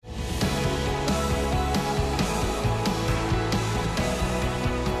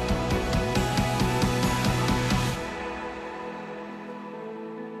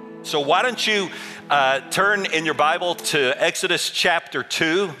So why don't you turn in your Bible to Exodus chapter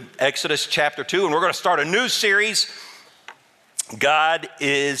 2, and we're going to start a new series, God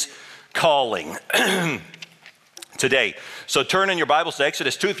is Calling, today. So turn in your Bibles to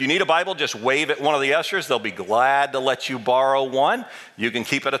Exodus 2. If you need a Bible, just wave at one of the ushers. They'll be glad to let you borrow one. You can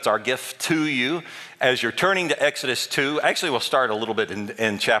keep it. It's our gift to you. As you're turning to Exodus 2, actually we'll start a little bit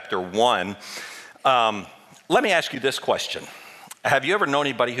in chapter 1. Let me ask you this question. Have you ever known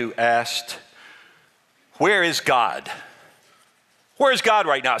anybody who asked, where is God? Where is God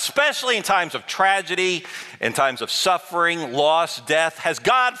right now? Especially in times of tragedy, in times of suffering, loss, death. Has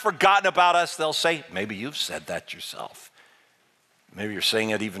God forgotten about us? They'll say, maybe you've said that yourself. Maybe you're saying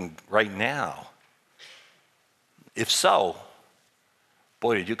it even right now. If so,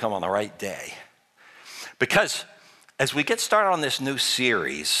 boy, did you come on the right day. Because as we get started on this new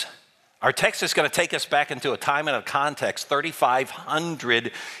series, our text is going to take us back into a time and a context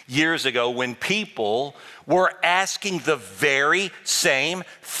 3,500 years ago when people were asking the very same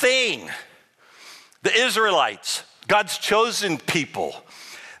thing. The Israelites, God's chosen people,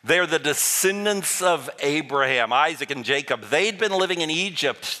 they're the descendants of Abraham, Isaac, and Jacob. They'd been living in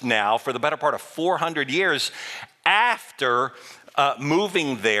Egypt now for the better part of 400 years after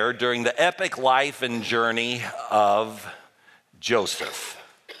moving there during the epic life and journey of Joseph,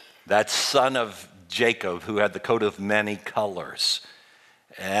 that son of Jacob who had the coat of many colors.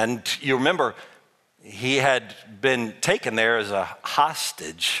 And you remember, he had been taken there as a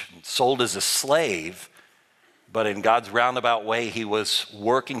hostage, sold as a slave, but in God's roundabout way, he was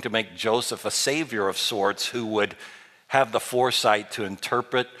working to make Joseph a savior of sorts who would have the foresight to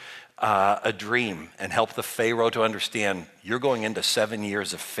interpret a dream and help the Pharaoh to understand, you're going into 7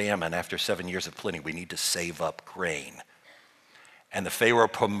 years of famine. After 7 years of plenty, we need to save up grain. And the Pharaoh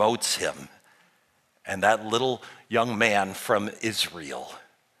promotes him. And that little young man from Israel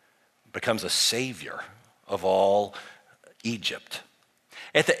becomes a savior of all Egypt.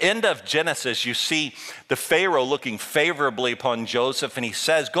 At the end of Genesis, you see the Pharaoh looking favorably upon Joseph, and he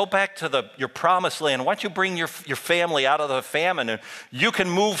says, go back to your promised land. Why don't you bring your family out of the famine, and you can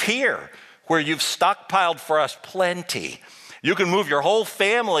move here where you've stockpiled for us plenty. You can move your whole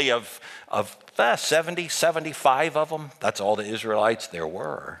family of 70, 75 of them. That's all the Israelites there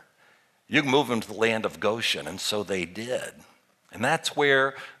were. You can move them to the land of Goshen, and so they did. And that's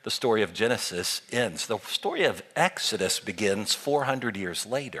where the story of Genesis ends. The story of Exodus begins 400 years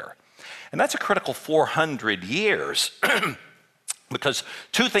later. And that's a critical 400 years because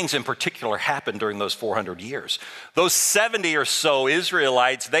two things in particular happened during those 400 years. Those 70 or so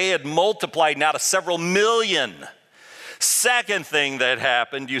Israelites, they had multiplied now to several million. Second thing that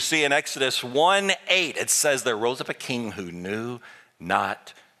happened, you see in Exodus 1:8, it says there rose up a king who knew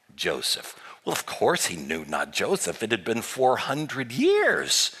not Joseph. Well, of course he knew not Joseph. It had been 400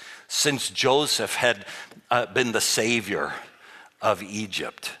 years since Joseph had been the savior of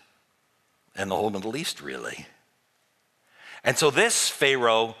Egypt and the whole Middle East, really. And so this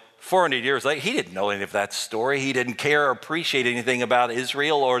Pharaoh, 400 years later, he didn't know any of that story. He didn't care or appreciate anything about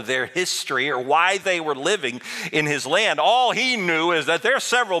Israel or their history or why they were living in his land. All he knew is that there are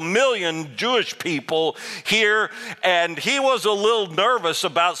several million Jewish people here, and he was a little nervous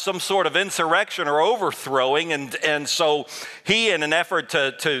about some sort of insurrection or overthrowing, and so he, in an effort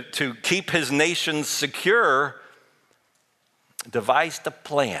to keep his nation secure, devised a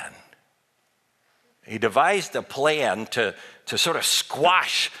plan. He devised a plan to sort of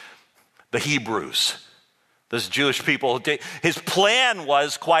squash the Hebrews, those Jewish people. His plan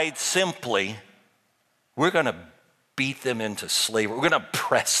was quite simply, we're going to beat them into slavery. We're going to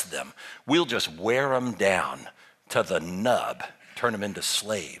oppress them. We'll just wear them down to the nub, turn them into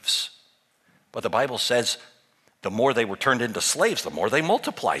slaves. But the Bible says the more they were turned into slaves, the more they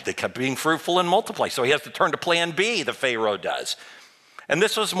multiplied. They kept being fruitful and multiply. So he has to turn to plan B, the Pharaoh does. And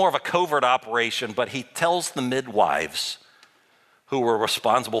this was more of a covert operation, but he tells the midwives who were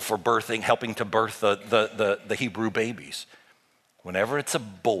responsible for birthing, helping to birth the Hebrew babies. Whenever it's a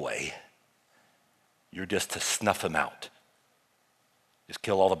boy, you're just to snuff him out. Just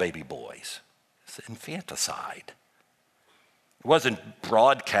kill all the baby boys. It's infanticide. It wasn't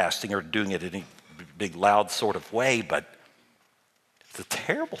broadcasting or doing it in any big, loud sort of way, but it's a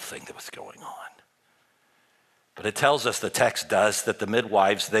terrible thing that was going on. But it tells us, the text does, that the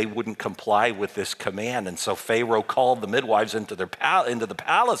midwives, they wouldn't comply with this command. And so Pharaoh called the midwives into the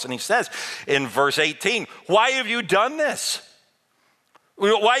palace. And he says in verse 18, why have you done this?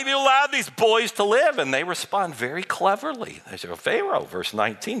 Why have you allowed these boys to live? And they respond very cleverly. They say, Pharaoh, verse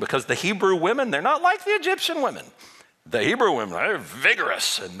 19, because the Hebrew women, they're not like the Egyptian women. The Hebrew women, they're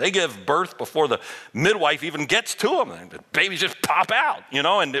vigorous, and they give birth before the midwife even gets to them. And the babies just pop out,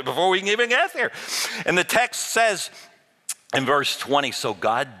 and before we can even get there. And the text says in verse 20, so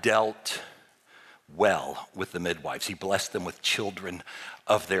God dealt well with the midwives. He blessed them with children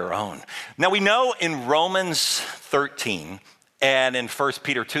of their own. Now we know in Romans 13 and in 1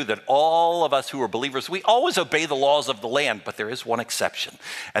 Peter 2 that all of us who are believers, we always obey the laws of the land, but there is one exception.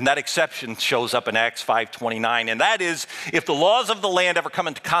 And that exception shows up in Acts 5:29. And that is, if the laws of the land ever come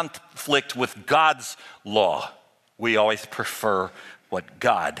into conflict with God's law, we always prefer what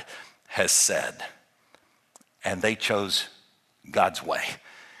God has said. And they chose God's way.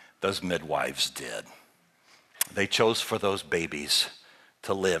 Those midwives did. They chose for those babies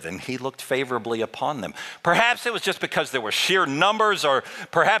to live, and he looked favorably upon them. Perhaps it was just because there were sheer numbers, or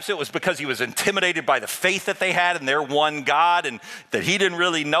perhaps it was because he was intimidated by the faith that they had in their one God and that he didn't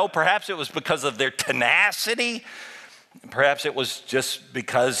really know. Perhaps it was because of their tenacity. Perhaps it was just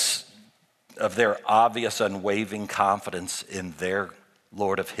because of their obvious unwavering confidence in their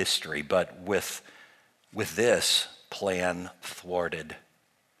Lord of history. But with this plan thwarted,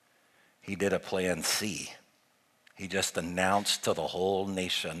 he did a plan C. He just announced to the whole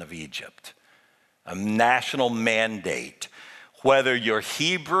nation of Egypt a national mandate. Whether you're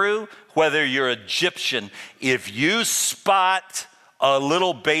Hebrew, whether you're Egyptian, if you spot a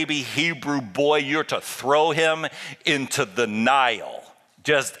little baby Hebrew boy, you're to throw him into the Nile.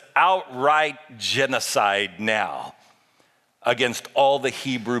 Just outright genocide now against all the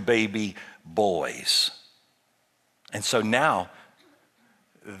Hebrew baby boys. And so now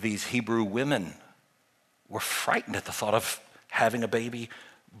these Hebrew women were frightened at the thought of having a baby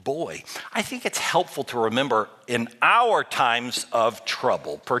boy. I think it's helpful to remember in our times of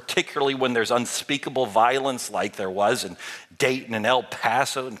trouble, particularly when there's unspeakable violence like there was in Dayton and El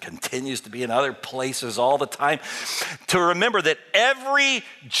Paso and continues to be in other places all the time, to remember that every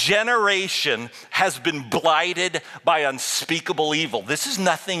generation has been blighted by unspeakable evil. This is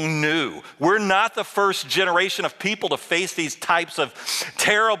nothing new. We're not the first generation of people to face these types of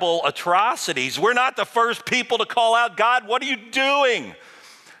terrible atrocities. We're not the first people to call out, God, what are you doing?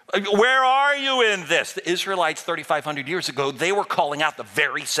 Where are you in this? The Israelites 3,500 years ago, they were calling out the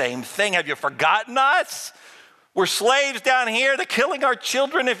very same thing. Have you forgotten us? We're slaves down here. They're killing our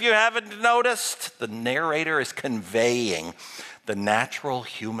children, if you haven't noticed. The narrator is conveying the natural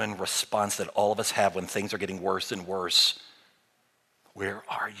human response that all of us have when things are getting worse and worse. Where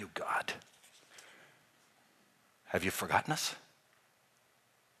are you, God? Have you forgotten us?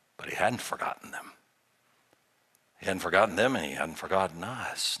 But he hadn't forgotten them. He hadn't forgotten them, and he hadn't forgotten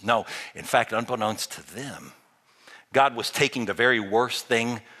us. No, in fact, unbeknownst to them, God was taking the very worst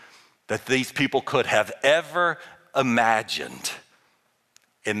thing that these people could have ever imagined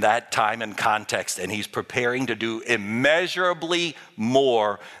in that time and context, and he's preparing to do immeasurably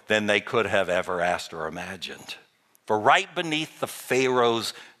more than they could have ever asked or imagined. For right beneath the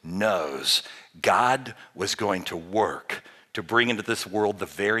Pharaoh's nose, God was going to work to bring into this world the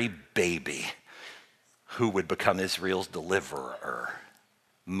very baby who would become Israel's deliverer,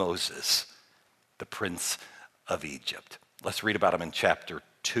 Moses, the prince of Egypt. Let's read about him in chapter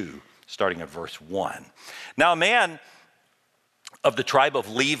 2, starting at verse 1. Now a man of the tribe of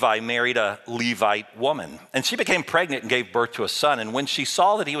Levi married a Levite woman, and she became pregnant and gave birth to a son. And when she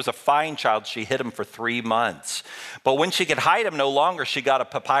saw that he was a fine child, she hid him for 3 months. But when she could hide him no longer, she got a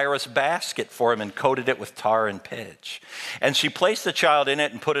papyrus basket for him and coated it with tar and pitch. And she placed the child in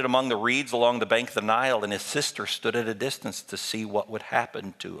it and put it among the reeds along the bank of the Nile, and his sister stood at a distance to see what would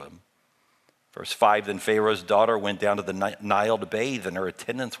happen to him. Verse 5, then Pharaoh's daughter went down to the Nile to bathe, and her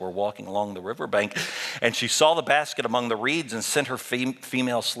attendants were walking along the riverbank. And she saw the basket among the reeds and sent her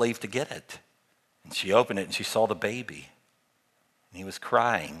female slave to get it. And she opened it, and she saw the baby, and he was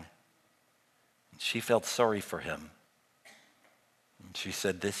crying. And she felt sorry for him. And she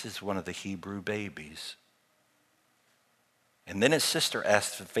said, this is one of the Hebrew babies. And then his sister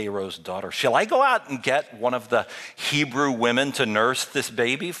asked Pharaoh's daughter, shall I go out and get one of the Hebrew women to nurse this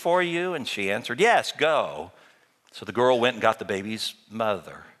baby for you? And she answered, yes, go. So the girl went and got the baby's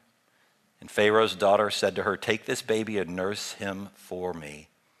mother. And Pharaoh's daughter said to her, take this baby and nurse him for me,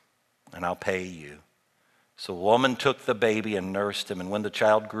 and I'll pay you. So the woman took the baby and nursed him. And when the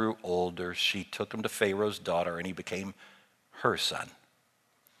child grew older, she took him to Pharaoh's daughter, and he became her son.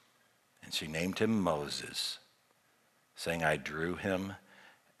 And she named him Moses, saying, I drew him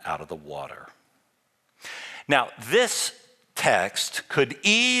out of the water. Now, this text could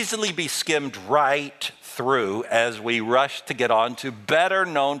easily be skimmed right through as we rush to get on to better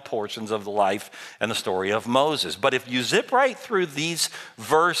known portions of the life and the story of Moses. But if you zip right through these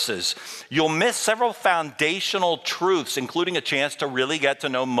verses, you'll miss several foundational truths, including a chance to really get to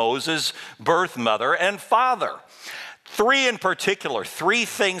know Moses' birth mother and father. Three in particular, three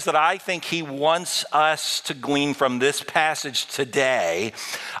things that I think he wants us to glean from this passage today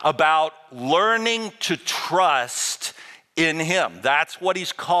about learning to trust in him. That's what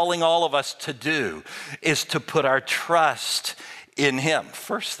he's calling all of us to do, is to put our trust in him.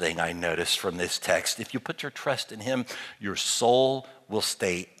 First thing I noticed from this text, if you put your trust in him, your soul will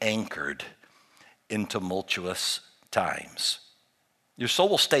stay anchored in tumultuous times. Your soul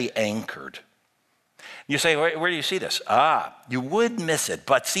will stay anchored. You say, where do you see this? You would miss it.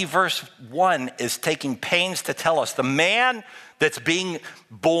 But see, verse 1 is taking pains to tell us the man that's being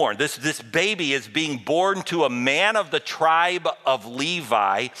born, this baby is being born to a man of the tribe of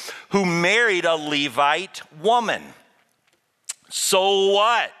Levi who married a Levite woman. So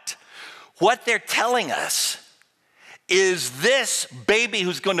what? What they're telling us is this baby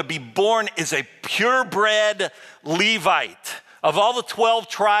who's going to be born is a purebred Levite. Of all the 12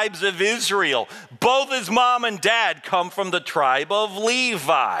 tribes of Israel, both his mom and dad come from the tribe of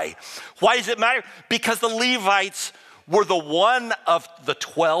Levi. Why does it matter? Because the Levites were the one of the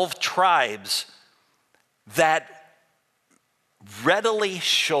 12 tribes that readily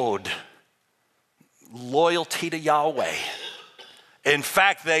showed loyalty to Yahweh. In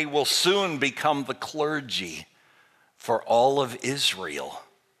fact, they will soon become the clergy for all of Israel.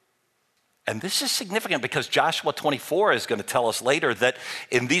 And this is significant because Joshua 24 is going to tell us later that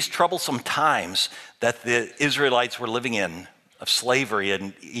in these troublesome times that the Israelites were living in, of slavery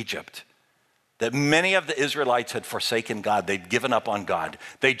in Egypt, that many of the Israelites had forsaken God. They'd given up on God.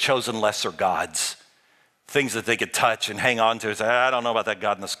 They'd chosen lesser gods, things that they could touch and hang on to and say, I don't know about that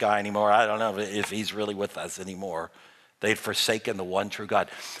God in the sky anymore. I don't know if he's really with us anymore. They'd forsaken the one true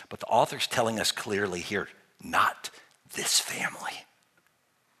God. But the author's telling us clearly here, not this family.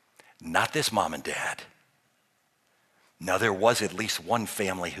 Not this mom and dad. Now, there was at least one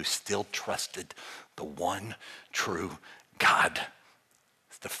family who still trusted the one true God.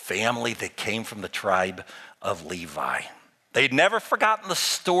 It's the family that came from the tribe of Levi. They'd never forgotten the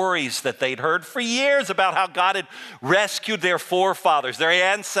stories that they'd heard for years about how God had rescued their forefathers, their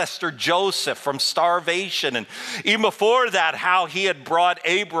ancestor Joseph, from starvation. And even before that, how he had brought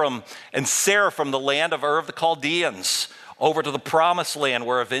Abram and Sarah from the land of Ur of the Chaldeans over to the promised land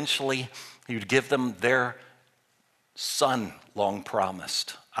where eventually he would give them their son long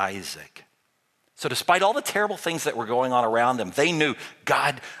promised, Isaac. So despite all the terrible things that were going on around them, they knew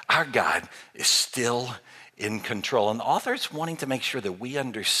God, our God, is still in control. And the author's wanting to make sure that we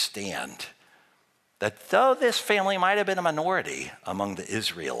understand that though this family might have been a minority among the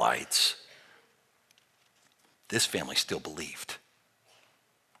Israelites, this family still believed.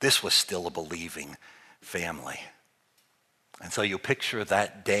 This was still a believing family. And so you picture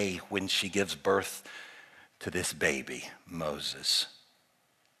that day when she gives birth to this baby, Moses.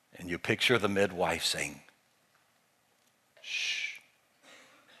 And you picture the midwife saying, shh,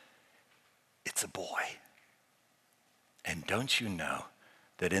 it's a boy. And don't you know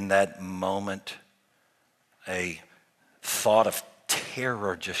that in that moment, a thought of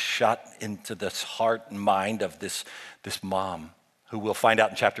terror just shot into this heart and mind of this mom, who we'll find out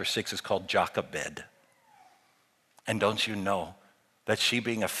in chapter 6 is called Jochebed. And don't you know that she,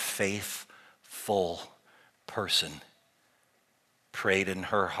 being a faithful person, prayed in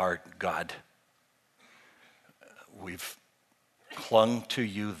her heart, God, we've clung to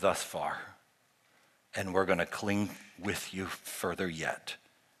you thus far, and we're going to cling with you further yet.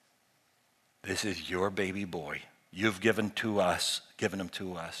 This is your baby boy. You've given him to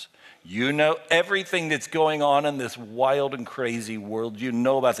us. You know everything that's going on in this wild and crazy world. You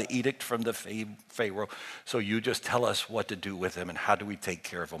know about the edict from the Pharaoh. So you just tell us what to do with him and how do we take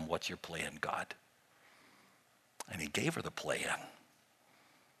care of him. What's your plan, God? And he gave her the plan.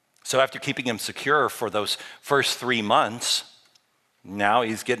 So after keeping him secure for those first 3 months, now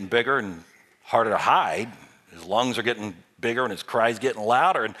he's getting bigger and harder to hide. His lungs are getting bigger and his cries getting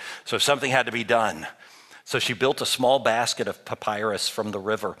louder. And so something had to be done. So she built a small basket of papyrus from the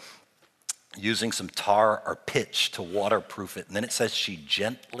river, using some tar or pitch to waterproof it. And then it says she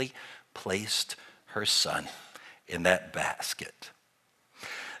gently placed her son in that basket.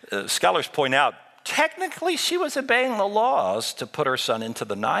 Scholars point out, technically she was obeying the laws to put her son into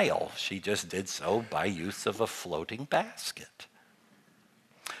the Nile. She just did so by use of a floating basket.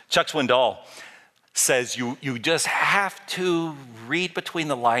 Chuck Swindoll says you just have to read between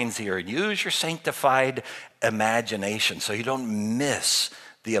the lines here and use your sanctified imagination so you don't miss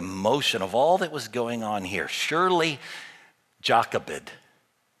the emotion of all that was going on here. Surely Jochebed,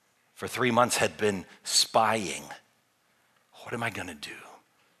 for 3 months, had been spying. What am I going to do?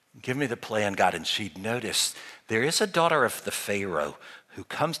 Give me the plan, God. And she'd noticed there is a daughter of the Pharaoh who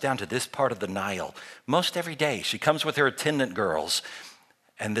comes down to this part of the Nile most every day. She comes with her attendant girls,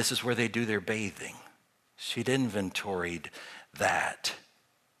 and this is where they do their bathing. She'd inventoried that.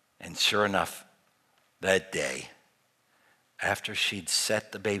 And sure enough, that day, after she'd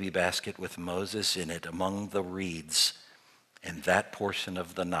set the baby basket with Moses in it among the reeds in that portion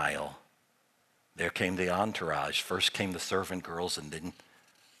of the Nile, there came the entourage. First came the servant girls and then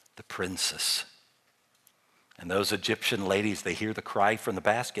the princess. And those Egyptian ladies, they hear the cry from the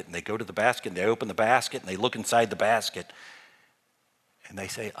basket and they go to the basket and they open the basket and they look inside the basket and they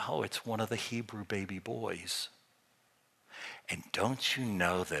say, oh, it's one of the Hebrew baby boys. And don't you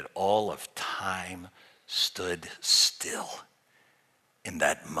know that all of time stood still in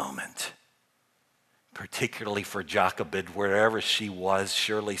that moment? Particularly for Jochebed, wherever she was,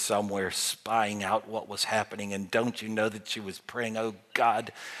 surely somewhere spying out what was happening. And don't you know that she was praying, oh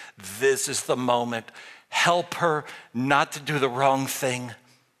God, this is the moment. Help her not to do the wrong thing.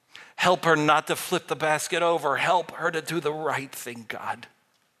 Help her not to flip the basket over. Help her to do the right thing, God.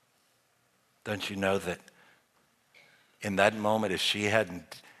 Don't you know that in that moment, if she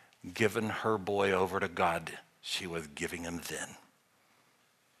hadn't given her boy over to God, she was giving him then.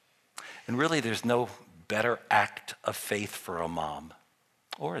 And really, there's no better act of faith for a mom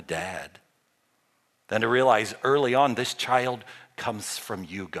or a dad than to realize early on, this child comes from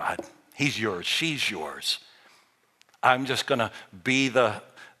you, God. He's yours, she's yours. I'm just gonna be the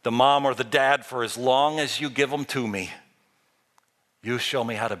mom or the dad for as long as you give them to me. You show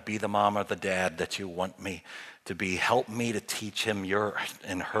me how to be the mom or the dad that you want me to be. Help me to teach him your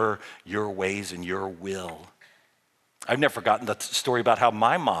ways and your will. I've never forgotten the story about how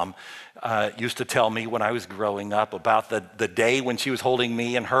my mom used to tell me when I was growing up about the day when she was holding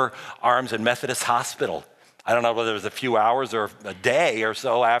me in her arms in Methodist Hospital. I don't know whether it was a few hours or a day or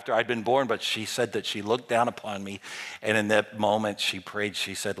so after I'd been born, but she said that she looked down upon me, and in that moment she prayed,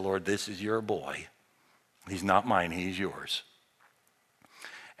 she said, Lord, this is your boy. He's not mine, he's yours.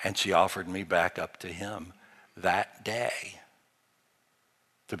 And she offered me back up to him that day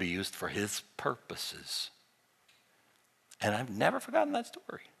to be used for his purposes. And I've never forgotten that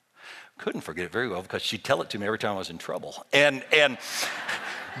story. Couldn't forget it very well because she'd tell it to me every time I was in trouble.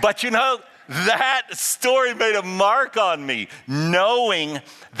 But you know, that story made a mark on me, knowing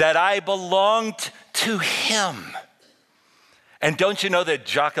that I belonged to him. And don't you know that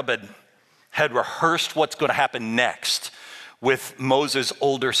Jochebed had rehearsed what's going to happen next with Moses'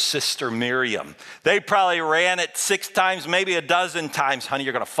 older sister, Miriam. They probably ran it 6 times, maybe a dozen times. Honey,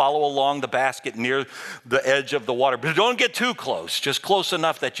 you're going to follow along the basket near the edge of the water, but don't get too close, just close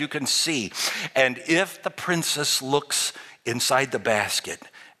enough that you can see. And if the princess looks inside the basket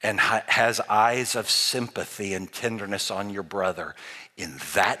and has eyes of sympathy and tenderness on your brother, in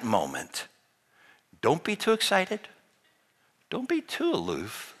that moment, don't be too excited. Don't be too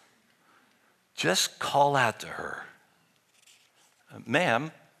aloof. Just call out to her.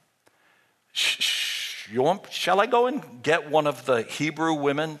 Ma'am, shall I go and get one of the Hebrew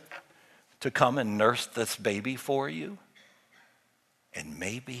women to come and nurse this baby for you? And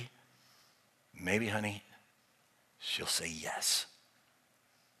maybe, honey, she'll say yes.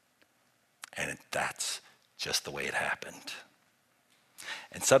 And that's just the way it happened.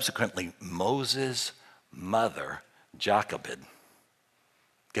 And subsequently, Moses' mother, Jochebed,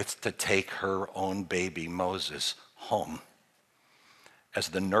 gets to take her own baby, Moses, home as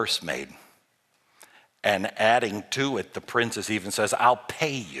the nursemaid. And adding to it, the princess even says, I'll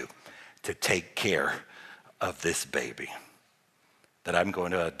pay you to take care of this baby that I'm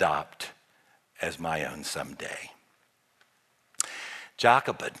going to adopt as my own someday.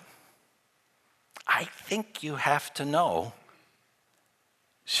 Jochebed, I think you have to know,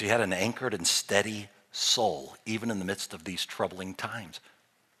 she had an anchored and steady soul, even in the midst of these troubling times.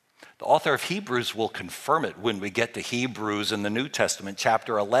 The author of Hebrews will confirm it when we get to Hebrews in the New Testament,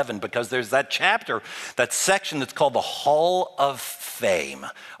 chapter 11, because there's that chapter, that section that's called the Hall of Fame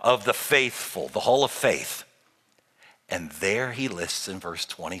of the Faithful, the Hall of Faith. And there he lists in verse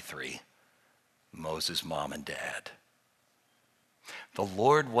 23, Moses' mom and dad. The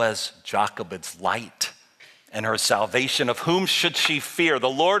Lord was Jochebed's light and her salvation. Of whom should she fear? The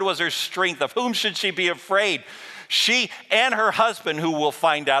Lord was her strength. Of whom should she be afraid? She and her husband, who we'll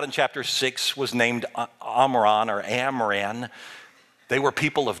find out in chapter 6, was named Amram. They were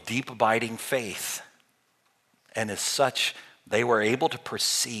people of deep abiding faith. And as such, they were able to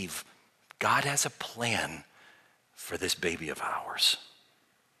perceive God has a plan for this baby of ours.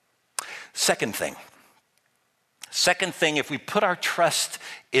 Second thing, if we put our trust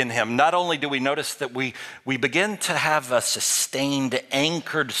in him, not only do we notice that we begin to have a sustained,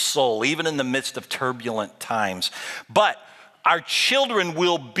 anchored soul, even in the midst of turbulent times, but our children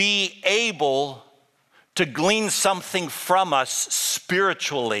will be able to glean something from us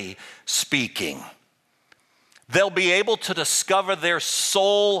spiritually speaking. They'll be able to discover their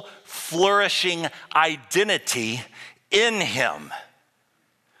soul flourishing identity in him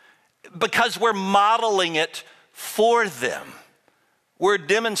because we're modeling it for them. We're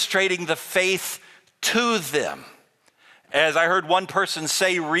demonstrating the faith to them. As I heard one person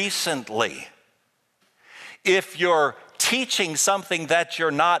say recently, if you're teaching something that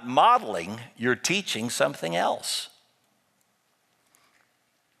you're not modeling, you're teaching something else.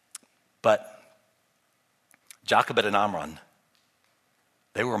 But Jochebed and Amram,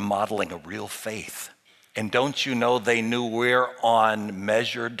 they were modeling a real faith. And don't you know they knew we're on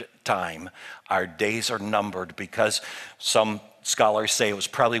measured time. Our days are numbered because some scholars say it was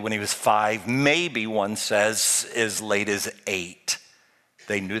probably when he was 5, maybe one says as late as 8.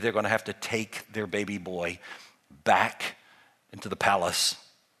 They knew they're going to have to take their baby boy back into the palace,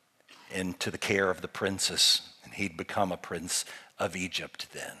 into the care of the princess, and he'd become a prince of Egypt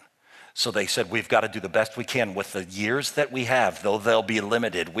then. So they said, we've got to do the best we can with the years that we have, though they'll be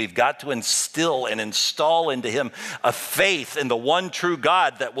limited. We've got to instill and install into him a faith in the one true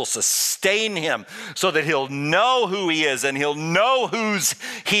God that will sustain him so that he'll know who he is and he'll know whose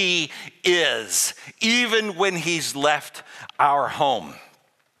he is, even when he's left our home.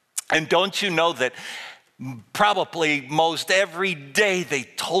 And don't you know that probably most every day they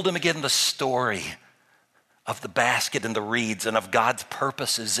told him again the story of the basket and the reeds and of God's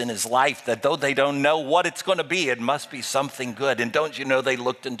purposes in his life, that though they don't know what it's going to be, it must be something good. And don't you know, they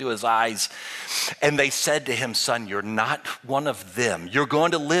looked into his eyes and they said to him, son, you're not one of them. You're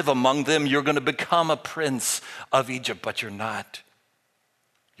going to live among them. You're going to become a prince of Egypt, but you're not.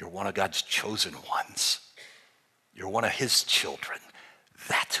 You're one of God's chosen ones. You're one of his children.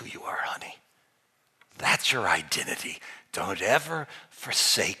 That's who you are, honey. That's your identity. Don't ever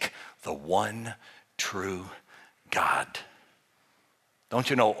forsake the one true God. Don't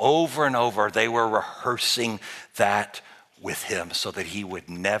you know, over and over they were rehearsing that with him so that he would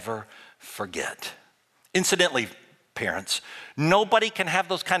never forget. Incidentally, parents, nobody can have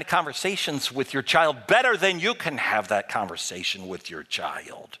those kind of conversations with your child better than you can have that conversation with your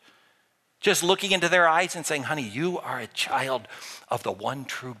child. Just looking into their eyes and saying, honey, you are a child of the one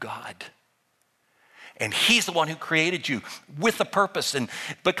true God. And he's the one who created you with a purpose. And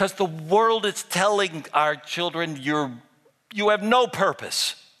because the world is telling our children you have no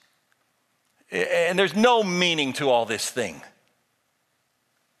purpose. And there's no meaning to all this thing.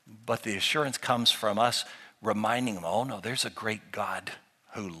 But the assurance comes from us reminding them, oh no, there's a great God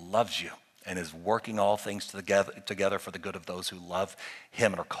who loves you and is working all things together for the good of those who love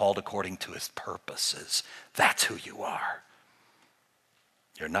him and are called according to his purposes. That's who you are.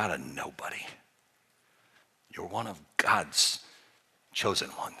 You're not a nobody. You're one of God's chosen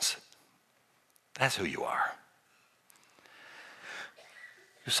ones. That's who you are.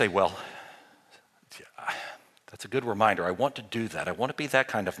 You say, well, that's a good reminder. I want to do that. I want to be that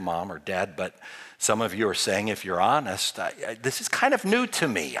kind of mom or dad, but some of you are saying, if you're honest, this is kind of new to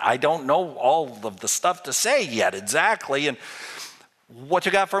me. I don't know all of the stuff to say yet exactly, and what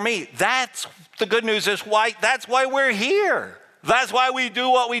you got for me? That's the good news is that's why we're here. That's why we do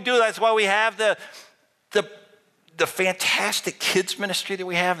what we do. That's why we have the fantastic kids ministry that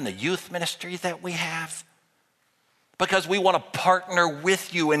we have and the youth ministry that we have. Because we want to partner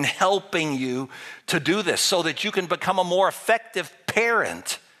with you in helping you to do this so that you can become a more effective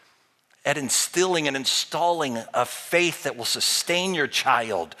parent at instilling and installing a faith that will sustain your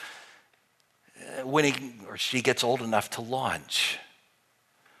child when he or she gets old enough to launch.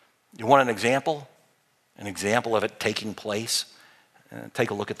 You want an example? An example of it taking place? Take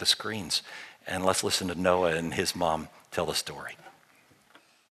a look at the screens. And let's listen to Noah and his mom tell the story.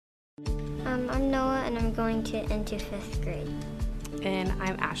 I'm Noah, and I'm going into 5th grade. And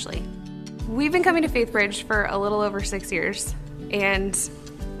I'm Ashley. We've been coming to Faithbridge for a little over 6 years. And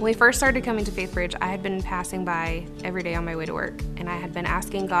when we first started coming to Faithbridge, I had been passing by every day on my way to work. And I had been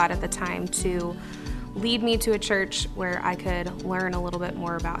asking God at the time to lead me to a church where I could learn a little bit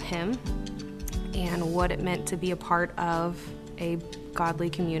more about him and what it meant to be a part of a godly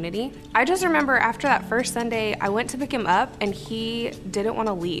community. I just remember after that first Sunday, I went to pick him up and he didn't want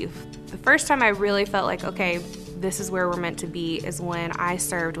to leave. The first time I really felt like, okay, this is where we're meant to be is when I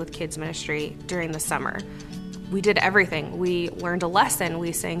served with kids ministry during the summer. We did everything. We learned a lesson,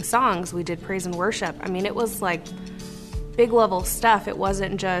 we sang songs, we did praise and worship. I mean, it was like big level stuff. It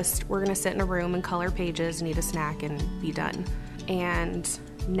wasn't just, we're gonna sit in a room and color pages and eat a snack and be done. And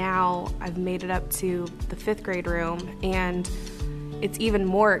now I've made it up to the 5th grade room, and it's even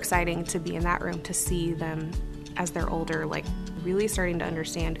more exciting to be in that room to see them as they're older, like really starting to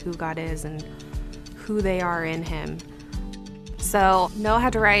understand who God is and who they are in Him. So Noah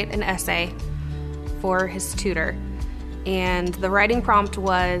had to write an essay for his tutor, and the writing prompt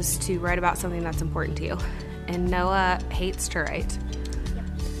was to write about something that's important to you. And Noah hates to write.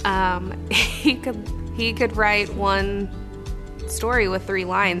 He could write one story with 3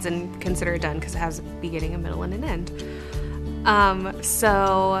 lines and consider it done because it has a beginning, a middle, and an end.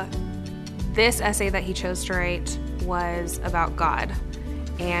 So this essay that he chose to write was about God,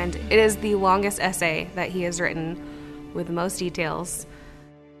 and it is the longest essay that he has written with the most details.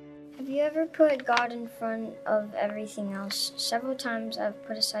 Have you ever put God in front of everything else? Several times I've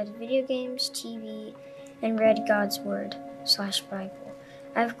put aside video games, TV, and read God's Word / Bible.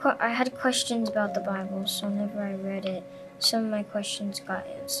 I had questions about the Bible, so whenever I read it, some of my questions got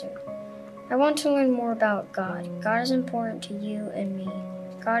answered. I want to learn more about God. God is important to you and me.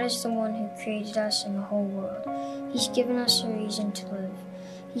 God is the one who created us and the whole world. He's given us a reason to live.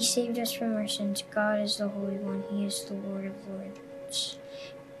 He saved us from our sins. God is the Holy One. He is the Lord of Lords.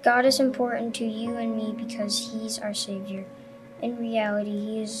 God is important to you and me because He's our Savior. In reality,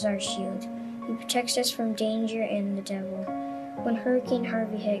 He is our shield. He protects us from danger and the devil. When Hurricane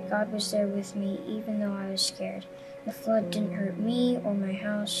Harvey hit, God was there with me, even though I was scared. The flood didn't hurt me or my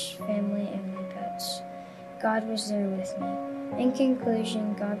house, family, and my pets. God was there with me. In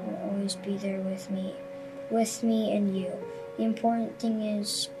conclusion, God will always be there with me and you. The important thing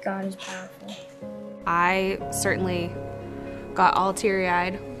is, God is powerful. I certainly got all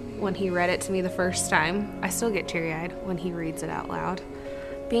teary-eyed when he read it to me the first time. I still get teary-eyed when he reads it out loud.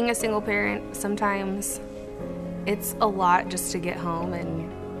 Being a single parent, sometimes it's a lot just to get home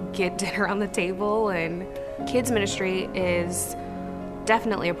and get dinner on the table, and kids ministry is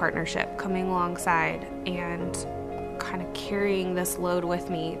definitely a partnership, coming alongside and kind of carrying this load with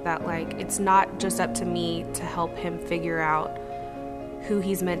me, that like it's not just up to me to help him figure out who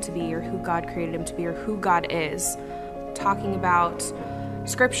he's meant to be or who God created him to be or who God is. Talking about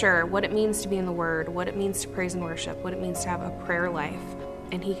scripture, what it means to be in the Word, what it means to praise and worship, what it means to have a prayer life.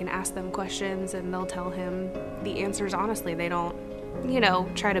 And he can ask them questions and they'll tell him the answers honestly. They don't,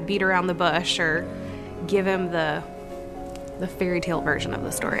 try to beat around the bush or give him the fairy tale version of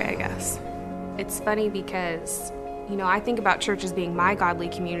the story, I guess. It's funny because, I think about church as being my godly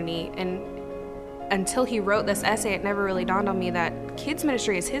community, and until he wrote this essay, it never really dawned on me that kids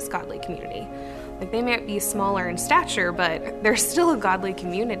ministry is his godly community. Like, they might be smaller in stature, but they're still a godly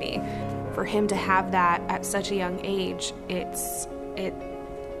community. For him to have that at such a young age, it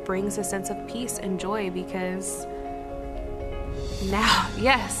brings a sense of peace and joy, because now,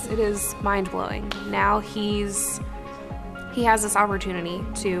 yes, it is mind-blowing. Now he has this opportunity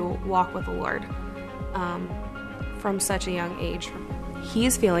to walk with the Lord from such a young age.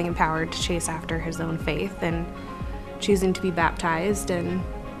 He's feeling empowered to chase after his own faith and choosing to be baptized and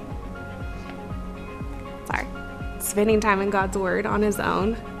spending time in God's Word on his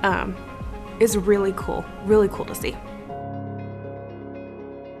own is really cool to see.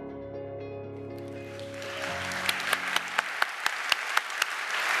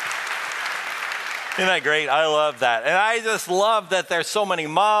 Isn't that great? I love that. And I just love that there's so many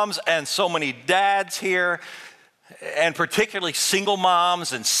moms and so many dads here, and particularly single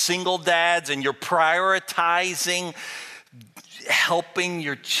moms and single dads, and you're prioritizing helping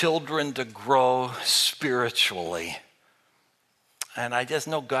your children to grow spiritually. And I just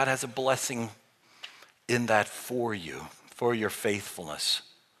know God has a blessing in that for you, for your faithfulness.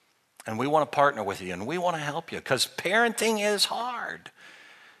 And we want to partner with you, and we want to help you, because parenting is hard.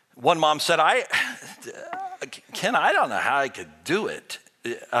 One mom said, Ken, I don't know how I could do it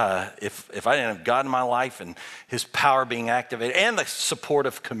if I didn't have God in my life and His power being activated and the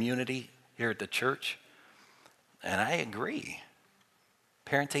supportive community here at the church. And I agree.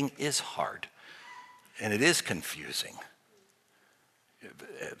 Parenting is hard, and it is confusing.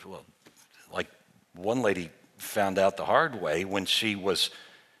 Well, like one lady found out the hard way when she was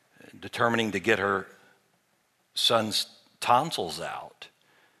determining to get her son's tonsils out.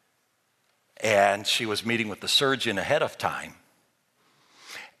 And she was meeting with the surgeon ahead of time.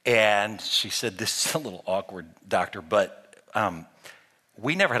 And she said, this is a little awkward, doctor, but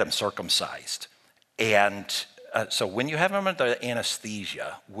we never had him circumcised. And so when you have him under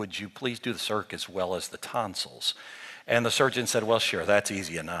anesthesia, would you please do the circ as well as the tonsils? And the surgeon said, well, sure, that's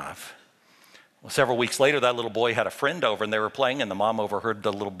easy enough. Well, several weeks later, that little boy had a friend over and they were playing, and the mom overheard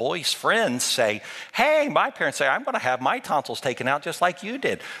the little boy's friends say, "Hey, my parents say I'm going to have my tonsils taken out just like you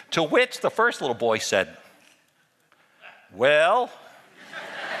did." To which the first little boy said, "Well,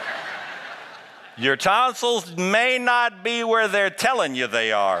 your tonsils may not be where they're telling you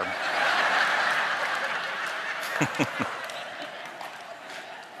they are."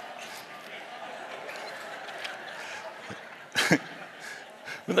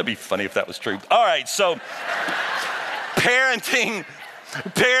 Wouldn't that be funny if that was true? All right, so parenting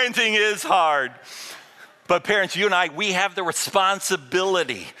is hard. But parents, you and I, we have the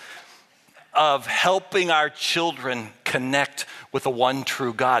responsibility of helping our children connect with the one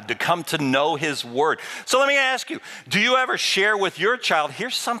true God, to come to know his word. So let me ask you, do you ever share with your child,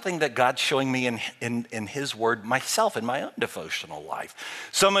 here's something that God's showing me in his word myself, in my own devotional life?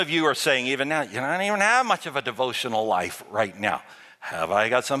 Some of you are saying even now, you don't even have much of a devotional life right now. Have I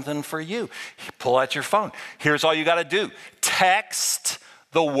got something for you? Pull out your phone. Here's all you got to do. Text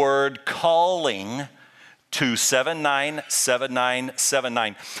the word calling to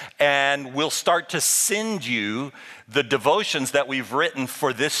 797979, and we'll start to send you the devotions that we've written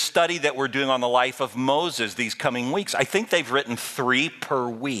for this study that we're doing on the life of Moses these coming weeks. I think they've written 3 per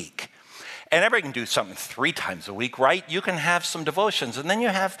week. And everybody can do something 3 times a week, right? You can have some devotions, and then you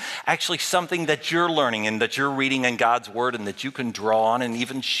have actually something that you're learning and that you're reading in God's word and that you can draw on and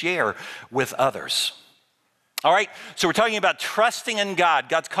even share with others. All right, so we're talking about trusting in God.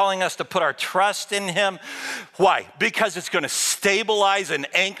 God's calling us to put our trust in him. Why? Because it's going to stabilize and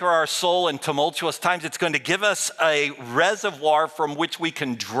anchor our soul in tumultuous times. It's going to give us a reservoir from which we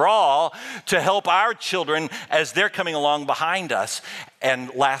can draw to help our children as they're coming along behind us.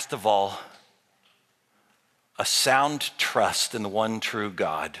 And last of all, a sound trust in the one true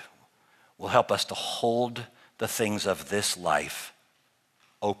God will help us to hold the things of this life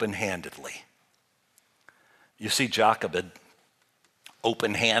open-handedly. You see Jochebed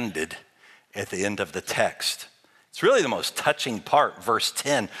open-handed at the end of the text. It's really the most touching part, verse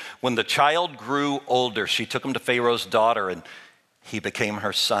 10. When the child grew older, she took him to Pharaoh's daughter, and he became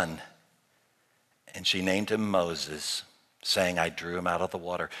her son. And she named him Moses, saying, "I drew him out of the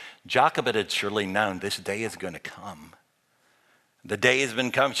water." Jochebed had surely known this day is going to come. The day has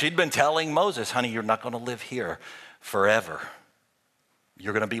been coming. She'd been telling Moses, "Honey, you're not going to live here forever.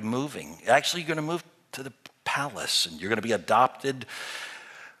 You're going to be moving. Actually, you're going to move to the palace, and you're going to be adopted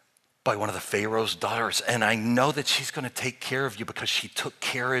by one of the Pharaoh's daughters. And I know that she's going to take care of you because she took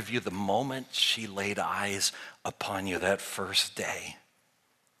care of you the moment she laid eyes upon you that first day."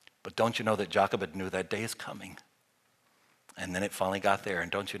 But don't you know that Jochebed knew that day is coming? And then it finally got there.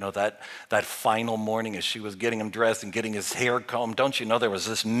 And don't you know that final morning as she was getting him dressed and getting his hair combed, don't you know there was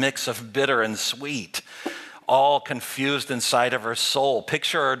this mix of bitter and sweet, all confused inside of her soul?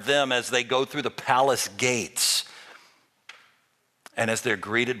 Picture them as they go through the palace gates and as they're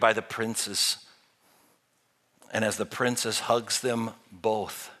greeted by the princes, and as the princess hugs them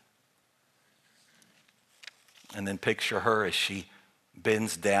both. And then picture her as she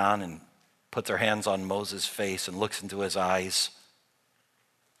bends down and puts her hands on Moses' face and looks into his eyes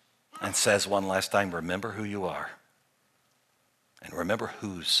and says one last time, "Remember who you are, and remember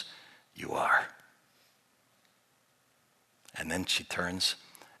whose you are." And then she turns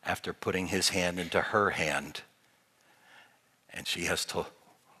after putting his hand into her hand, and she has to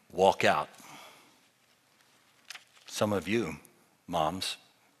walk out. Some of you, moms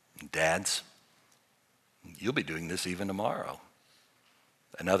and dads, you'll be doing this even tomorrow.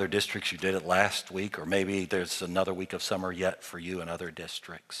 In other districts, you did it last week, or maybe there's another week of summer yet for you in other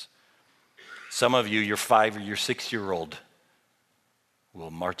districts. Some of you, your 5 or your 6-year-old,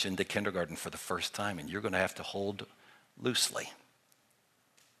 will march into kindergarten for the first time, and you're going to have to hold loosely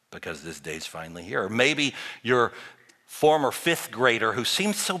because this day's finally here. Or maybe your former 5th grader who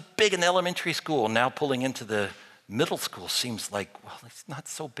seemed so big in elementary school, now pulling into the middle school seems like, well, it's not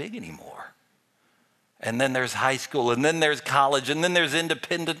so big anymore. And then there's high school, and then there's college, and then there's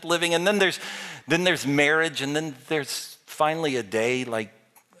independent living, and then there's marriage, and then there's finally a day like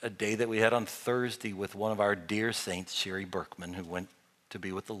a day that we had on Thursday with one of our dear saints, Sherry Berkman, who went to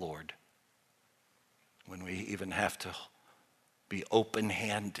be with the Lord, when we even have to be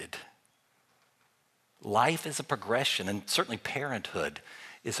open-handed. Life is a progression, and certainly parenthood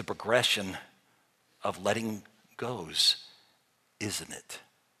is a progression of letting goes, isn't it?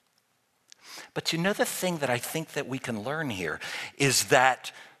 But you know, the thing that I think that we can learn here is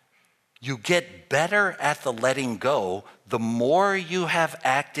that You get better at the letting go the more you have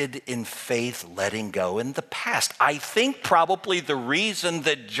acted in faith letting go in the past. I think probably the reason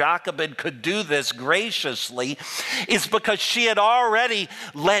that Jochebed could do this graciously is because she had already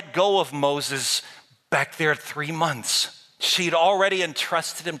let go of Moses back there at 3 months. She'd already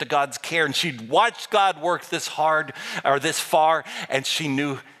entrusted him to God's care, and she'd watched God work this hard or this far, and she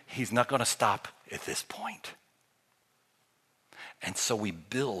knew he's not going to stop at this point. And so we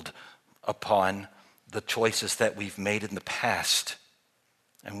build upon the choices that we've made in the past.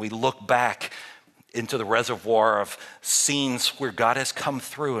 And we look back into the reservoir of scenes where God has come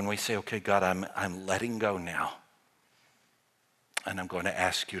through, and we say, okay, God, I'm letting go now. And I'm going to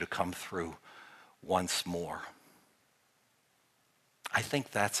ask you to come through once more. I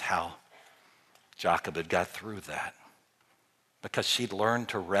think that's how Jochebed got through that, because she'd learned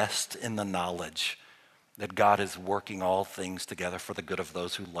to rest in the knowledge that God is working all things together for the good of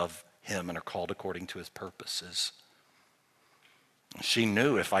those who love him and are called according to his purposes. She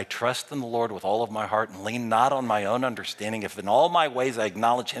knew, if I trust in the Lord with all of my heart and lean not on my own understanding, if in all my ways I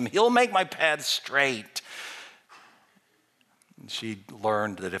acknowledge him, he'll make my path straight. And she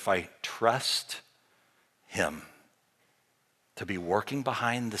learned that if I trust him to be working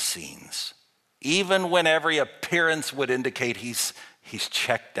behind the scenes, even when every appearance would indicate he's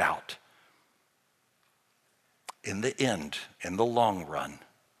checked out, in the end, in the long run,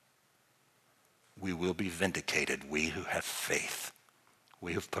 we will be vindicated, we who have faith.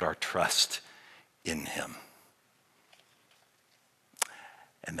 We have put our trust in him.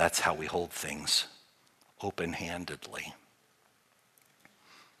 And that's how we hold things open-handedly.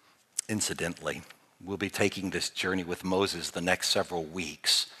 Incidentally, we'll be taking this journey with Moses the next several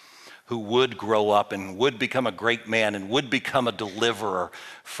weeks, who would grow up and would become a great man and would become a deliverer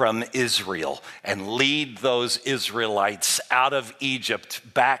from Israel and lead those Israelites out of Egypt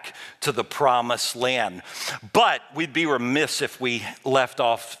back to the promised land. But we'd be remiss if we left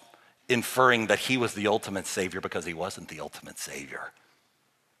off inferring that he was the ultimate savior, because he wasn't the ultimate savior.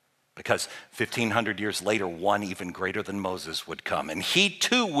 Because 1,500 years later, one even greater than Moses would come. And he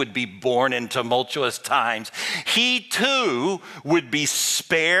too would be born in tumultuous times. He too would be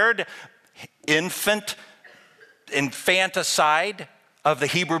spared infanticide of the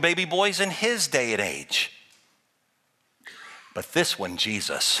Hebrew baby boys in his day and age. But this one,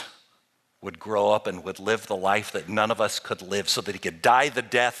 Jesus, would grow up and would live the life that none of us could live, so that he could die the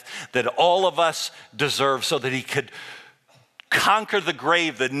death that all of us deserve, so that he could conquer the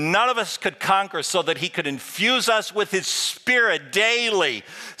grave that none of us could conquer, so that he could infuse us with his spirit daily,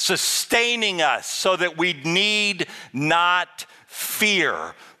 sustaining us so that we need not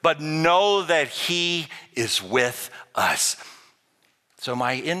fear, but know that he is with us. So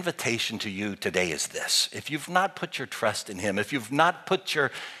my invitation to you today is this: if you've not put your trust in him, if you've not put your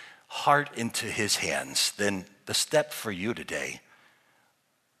heart into his hands, then the step for you today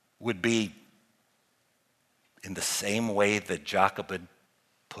would be in the same way that Jochebed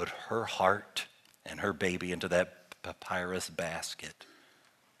put her heart and her baby into that papyrus basket,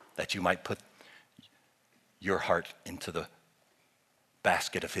 that you might put your heart into the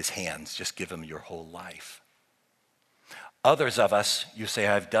basket of his hands. Just give him your whole life. Others of us, you say,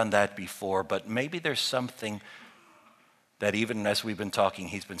 I've done that before, but maybe there's something that even as we've been talking,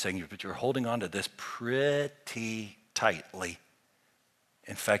 he's been saying, but you're holding on to this pretty tightly.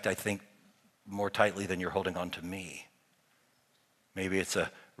 In fact, I think more tightly than you're holding on to me. Maybe it's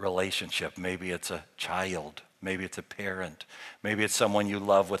a relationship. Maybe it's a child. Maybe it's a parent. Maybe it's someone you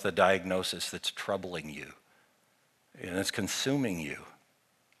love with a diagnosis that's troubling you and it's consuming you.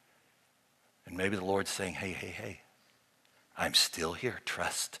 And maybe the Lord's saying, hey, I'm still here.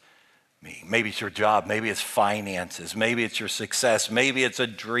 Trust me. Maybe it's your job. Maybe it's finances. Maybe it's your success. Maybe it's a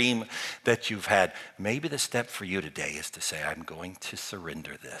dream that you've had. Maybe the step for you today is to say, I'm going to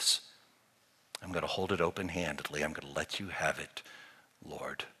surrender this. I'm going to hold it open-handedly. I'm going to let you have it,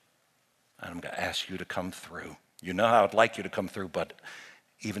 Lord. And I'm going to ask you to come through. You know how I'd like you to come through, but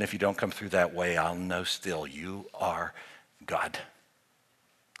even if you don't come through that way, I'll know still you are God.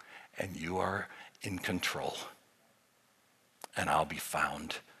 And you are in control. And I'll be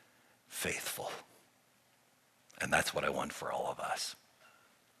found faithful. And that's what I want for all of us.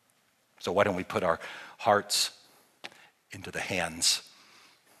 So why don't we put our hearts into the hands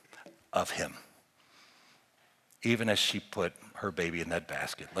of him? Even as she put her baby in that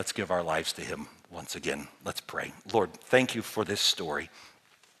basket, let's give our lives to him once again. Let's pray. Lord, thank you for this story,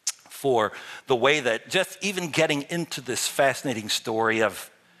 for the way that just even getting into this fascinating story of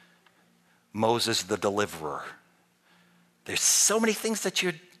Moses the deliverer, there's so many things that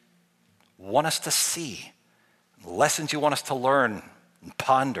you want us to see, lessons you want us to learn and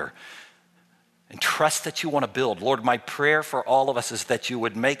ponder. and trust that you want to build. Lord, my prayer for all of us is that you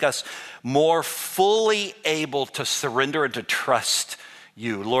would make us more fully able to surrender and to trust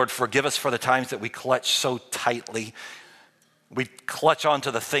you. Lord, forgive us for the times that we clutch so tightly. We clutch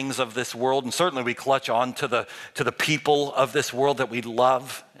onto the things of this world, and certainly we clutch on to the people of this world that we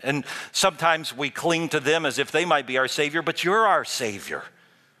love. And sometimes we cling to them as if they might be our Savior, but you're our Savior.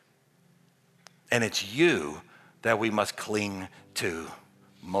 And it's you that we must cling to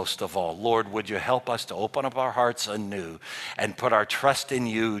most of all. Lord, would you help us to open up our hearts anew and put our trust in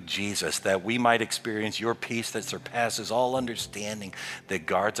you, Jesus, that we might experience your peace that surpasses all understanding, that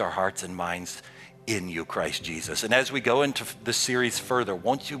guards our hearts and minds in you, Christ Jesus. And as we go into this series further,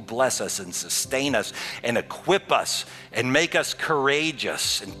 won't you bless us and sustain us and equip us and make us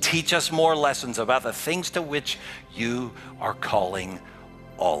courageous and teach us more lessons about the things to which you are calling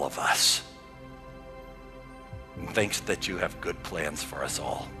all of us. And thanks that you have good plans for us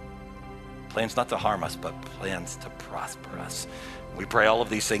all. Plans not to harm us, but plans to prosper us. We pray all of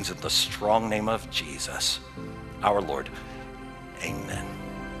these things in the strong name of Jesus, our Lord. Amen.